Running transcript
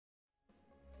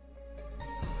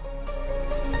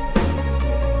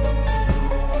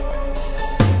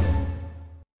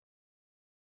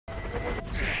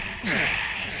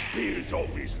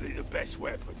obviously the best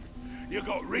weapon. You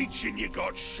got reach and you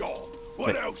got sharp.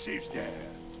 What else is there?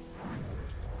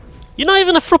 You're not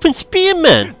even a flipping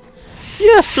spearman!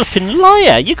 You're a flipping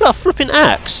liar! You got a flipping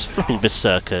axe, flipping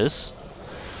berserkers.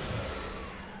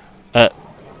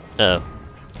 Oh.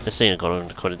 This ain't gone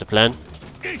according to plan.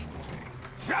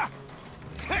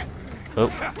 Oh.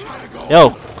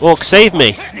 Yo, orcs, save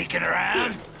me! Sneaking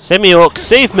around. Save me, orcs,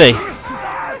 save me!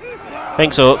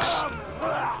 Thanks, orcs.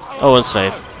 Oh, and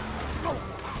slave.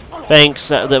 Thanks,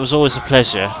 that was always a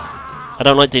pleasure. I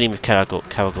don't like dealing with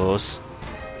caragors.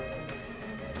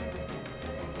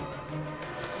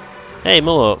 Hey,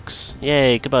 more orcs.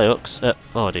 Yay, goodbye, orcs.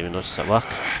 Oh, I didn't even notice that work.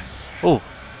 Oh,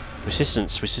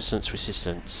 resistance, resistance,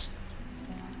 resistance.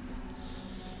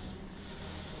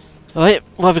 Alright,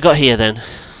 what have we got here then?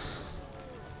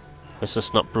 Let's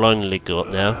just not blindly go up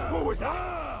now. What was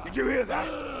that? Did you hear that?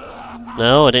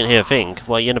 No, I didn't hear a thing.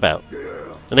 What are you on about?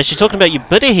 Unless you're talking about your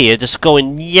buddy here just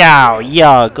going yow,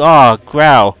 yug, oh,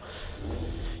 growl.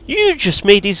 You just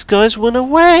made these guys run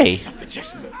away.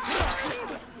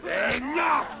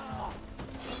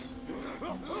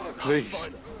 Please.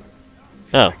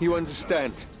 Oh. You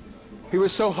understand. He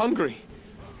was so hungry.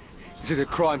 Is it a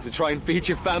crime to try and feed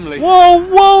your family? Whoa,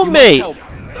 whoa, mate!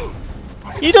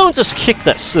 You don't just kick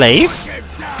that slave.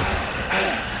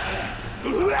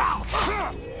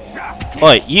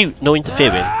 Oi, you, no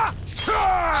interfering.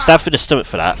 Stab through the stomach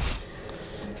for that.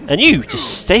 And you,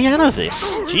 just stay out of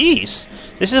this. Jeez.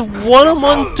 This is a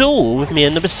one-on-one duel with me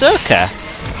and the berserker.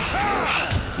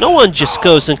 No one just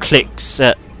goes and clicks.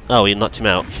 Oh, you knocked him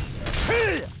out.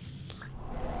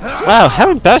 Wow, how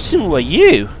embarrassing were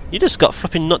you? You just got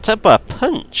flipping knocked out by a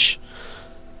punch.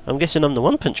 I'm guessing I'm the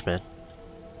one punch man.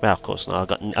 Well, of course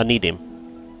not. I need him.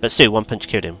 But still, one punch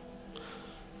killed him.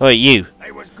 Alright, you.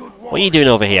 What are you doing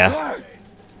over here?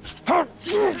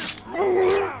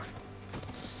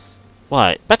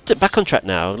 Right, back on track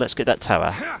now. Let's get that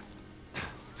tower.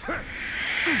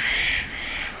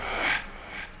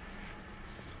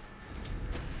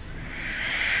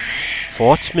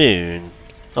 Fort Moon.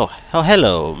 Oh,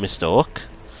 hello, Mr. Orc.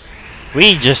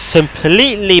 We just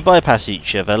completely bypass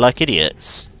each other like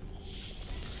idiots.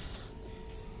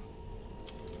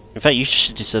 In fact, you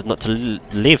should deserve not to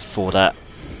live for that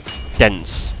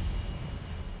dense.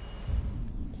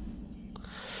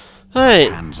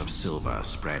 Right. Hands of silver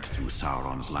spread through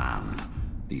Sauron's land.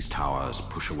 These towers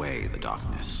push away the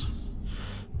darkness.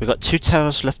 We've got 2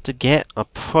 towers left to get. I'll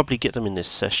probably get them in this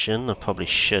session. I probably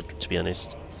should, to be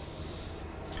honest.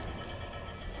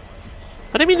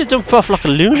 I didn't mean to dump off like a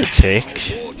lunatic.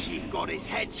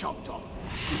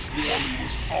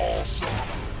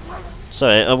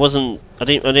 Sorry, I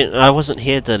wasn't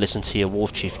here to listen to your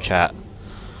Wolf Chief chat.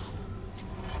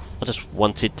 I just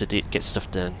wanted to get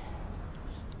stuff done.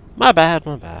 My bad,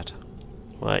 my bad.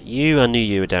 Right, I knew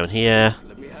you were down here.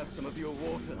 Let me have some of your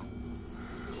water.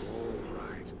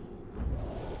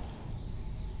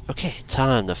 Okay,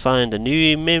 time to find a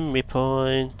new memory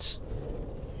point.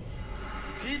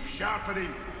 Keep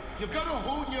sharpening. You've got to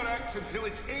hone your axe until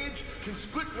its edge can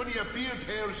split one of your beard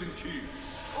hairs in two.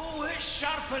 Oh, it's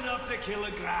sharp enough to kill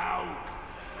a growl.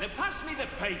 Now pass me the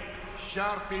pipe.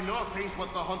 Sharp enough ain't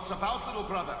what the hunt's about, little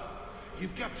brother.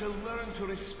 You've got to learn to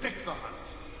respect the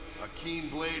hunt. A keen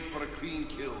blade for a clean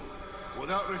kill.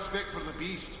 Without respect for the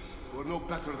beast, we're no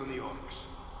better than the orcs.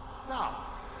 Now,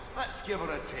 let's give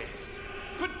her a taste.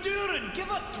 For Durin,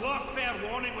 give a dwarf fair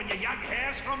warning when you yank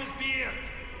hairs from his beard.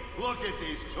 Look at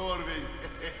this, Torvin.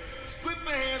 Split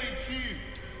the hair in two.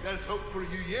 There's hope for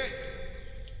you yet.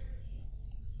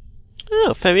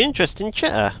 Oh, very interesting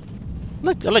chatter. I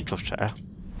like dwarf chatter.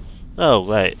 Oh,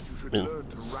 right.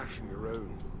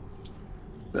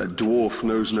 That dwarf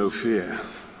knows no fear.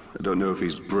 I don't know if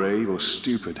he's brave or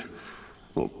stupid,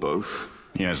 or both.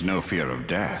 He has no fear of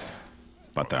death,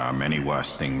 but there are many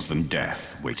worse things than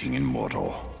death waiting in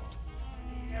Mordor.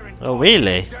 Oh,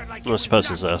 really? Well, I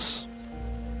suppose it's us.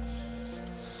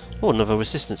 Oh, another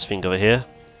resistance thing over here.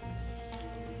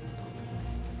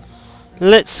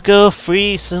 Let's go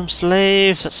free some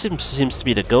slaves. That seems to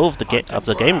be the goal of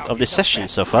the this session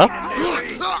so far.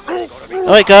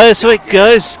 Alright guys,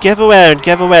 gather around,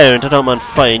 I don't mind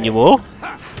fighting you all.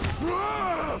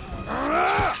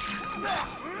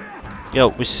 Yo,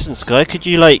 resistance guy, could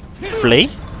you like flee?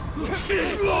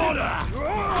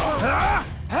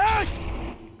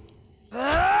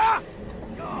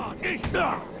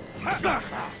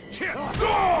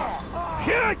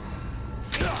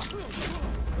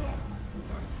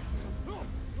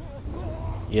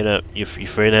 You know, you're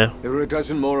free now. There were a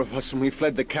dozen more of us and we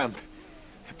fled the camp.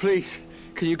 Please,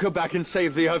 can you go back and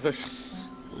save the others?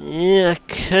 Yeah, I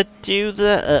could do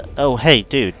that. Oh, hey,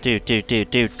 dude.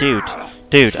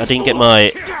 Dude, I didn't get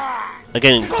my...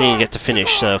 Again, didn't get to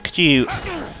finish, so could you...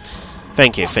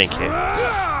 Thank you, thank you.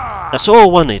 That's all I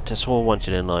wanted, that's all I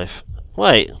wanted in life.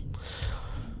 Wait.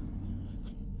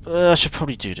 I should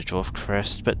probably do the Dwarf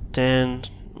Crest, but then...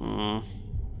 You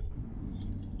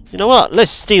know what?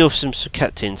 Let's steal some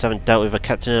captains. I haven't dealt with a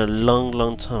captain in a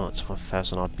long time. It's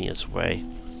 1,000 odd meters away.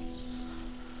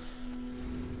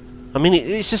 I mean,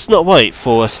 it's just not right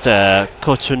for us to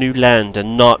go to a new land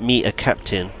and not meet a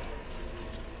captain.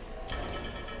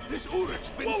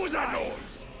 What was that noise?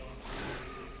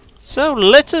 So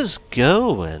let us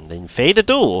go and invade a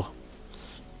door.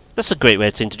 That's a great way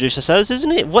to introduce ourselves,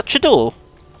 isn't it? Watch a door.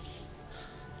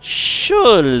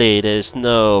 Surely there's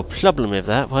no problem with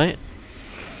that, right?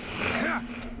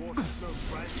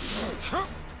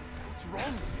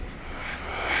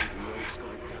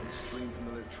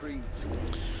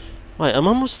 Right, I'm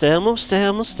almost there, almost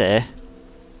there.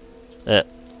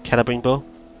 Can I bring bow?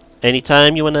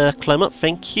 Anytime you wanna climb up,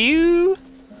 thank you.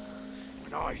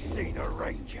 When I see the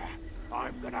ranger,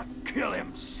 I'm gonna kill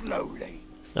him slowly.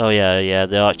 Oh yeah,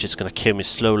 the archer's gonna kill me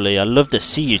slowly. I'd love to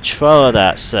see you try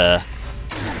that, sir.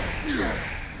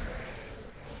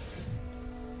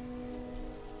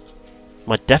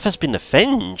 My death has been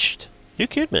avenged. Who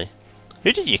killed me?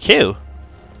 Who did you kill?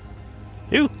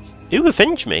 Who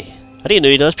avenged me? I didn't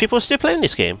know those people were still playing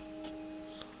this game.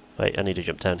 Wait, I need to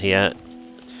jump down here.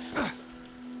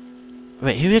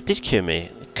 Wait, who did kill me?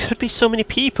 It could be so many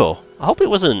people. I hope it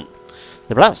wasn't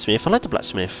the blacksmith. I like the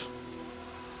blacksmith.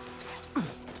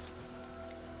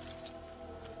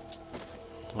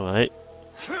 Alright.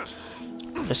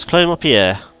 Let's climb up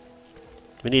here.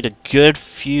 We need a good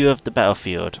view of the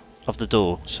battlefield. Of the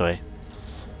door, sorry.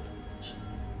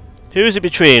 Who is it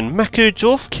between? Maku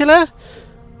Dwarf Killer?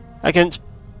 Against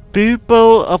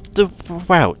Bubo of the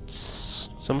Routs.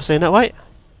 Someone saying that right?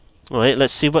 Alright,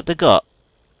 let's see what they got.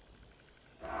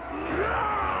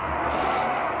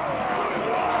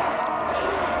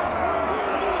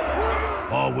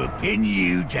 I will pin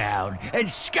you down and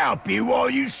scalp you while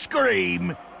you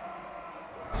scream.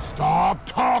 Stop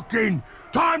talking!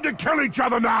 Time to kill each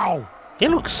other now! He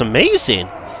looks amazing.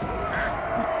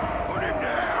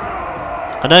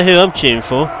 I know who I'm cheering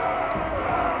for.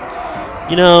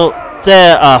 You know,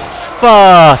 there are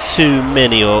far too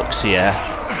many orcs here.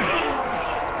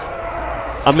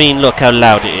 I mean, look how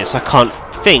loud it is. I can't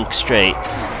think straight.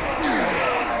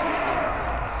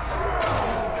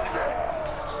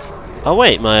 Oh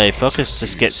wait, my focus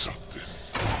just gets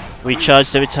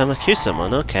recharged every time I kill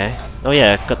someone. Okay. Oh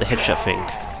yeah, got the headshot thing.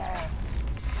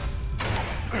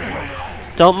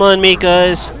 Don't mind me,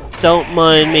 guys. Don't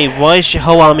mind me. Why is your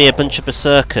whole army a bunch of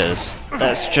berserkers?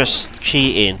 That's just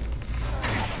cheating.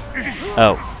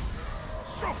 Oh.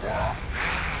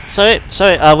 Sorry,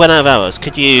 I went out of arrows.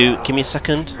 Could you give me a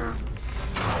second?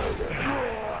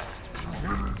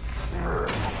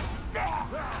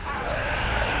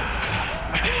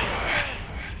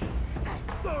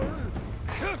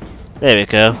 There we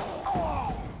go.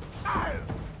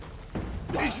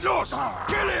 He's lost!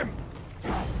 Kill him!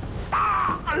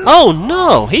 Oh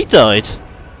no, he died.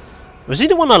 Was he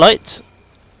the one I liked?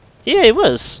 Yeah, he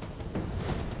was.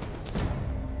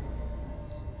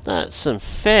 That's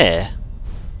unfair.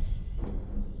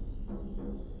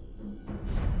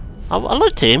 I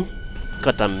liked him.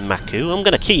 Goddamn Maku. I'm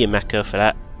gonna kill you, Maku, for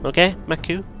that. Okay,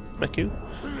 Maku?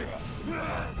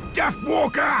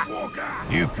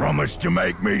 Deathwalker! You promised to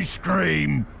make me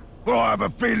scream. Well, I have a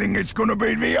feeling it's gonna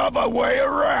be the other way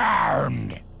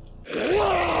around.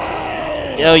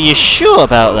 Yo, you sure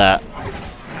about that?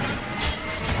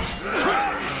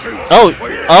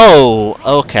 Oh,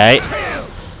 okay.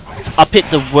 I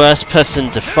picked the worst person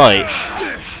to fight.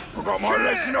 Forgot my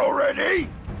lesson already?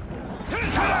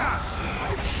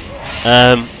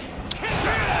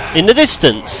 In the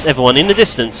distance, everyone, in the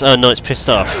distance. Oh no, it's pissed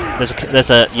off. There's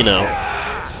a, you know,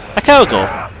 a Caragor.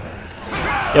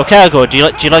 Yo, Caragor, do you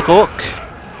like orc?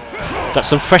 Got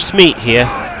some fresh meat here.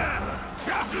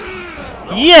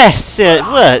 Yes, it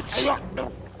worked.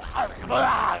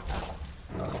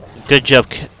 Good job,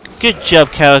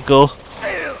 Caragor.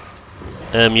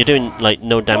 You're doing like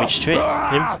no damage to him.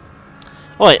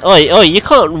 Oi, you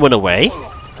can't run away.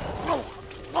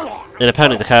 And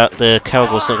apparently the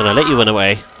Caragor's not gonna let you run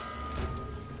away.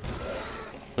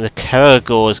 The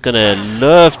Caragor is gonna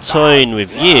love toying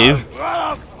with you.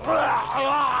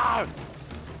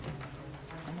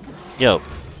 Yo.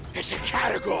 It's a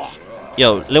Caragor.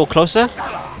 Yo, a little closer,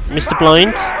 Mr.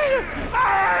 Blind.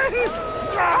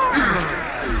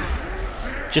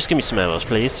 Just give me some arrows,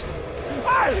 please.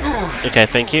 Okay,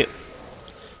 thank you.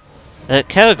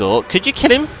 Caragor, could you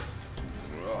kill him?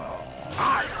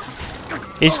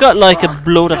 He's got like a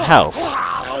load of health.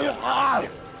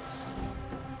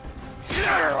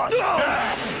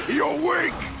 You're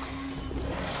weak!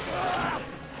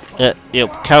 Yo,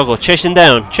 Caragor, chase him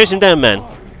down. Chase him down, man.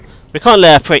 We can't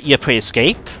let your prey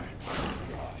escape.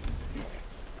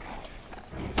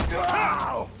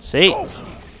 See?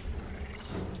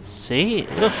 See?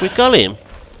 Look, we got him.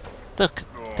 Look,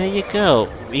 there you go.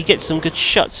 You get some good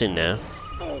shots in now.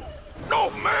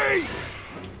 Not me!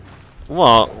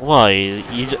 What? Why?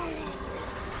 You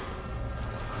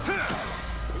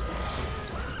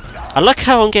I like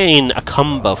how I'm getting a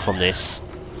combo from this.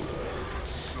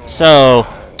 So,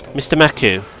 Mr.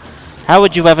 Maku, how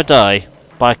would you rather die?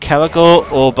 By Caragor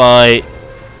or by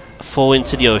fall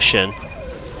into the ocean?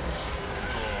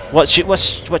 What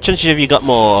chances have you got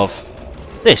more of?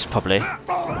 This, probably.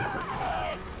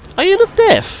 Iron of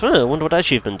Death! Oh, I wonder what that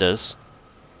achievement does.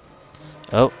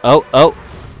 Oh.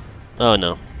 Oh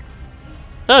no.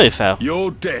 Oh, he fell.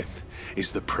 Your death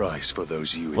is the price for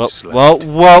those you enslaved.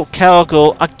 Well,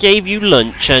 Caragor, I gave you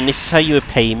lunch and this is how you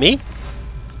repay me?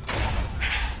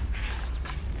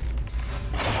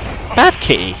 Bad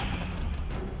kitty.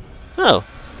 Oh,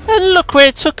 and look where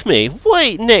it took me.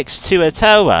 Right next to a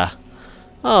tower.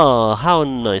 Oh, how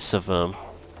nice of them.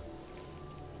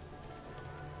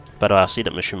 But I see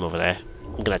that mushroom over there.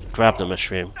 I'm gonna grab the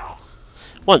mushroom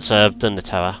once I've done the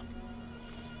tower.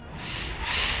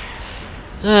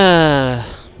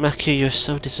 Maku, you're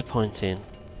so disappointing.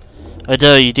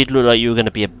 Although you did look like you were going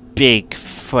to be a big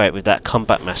threat with that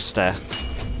combat master.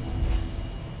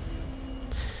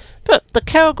 But the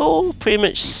Caragor pretty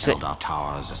much felt our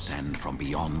towers ascend from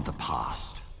beyond the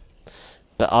past.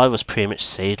 But I was pretty much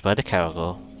saved by the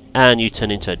Caragor. And you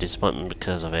turned into a disappointment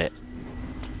because of it.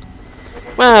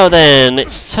 Well then,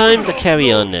 it's time to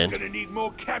carry on then.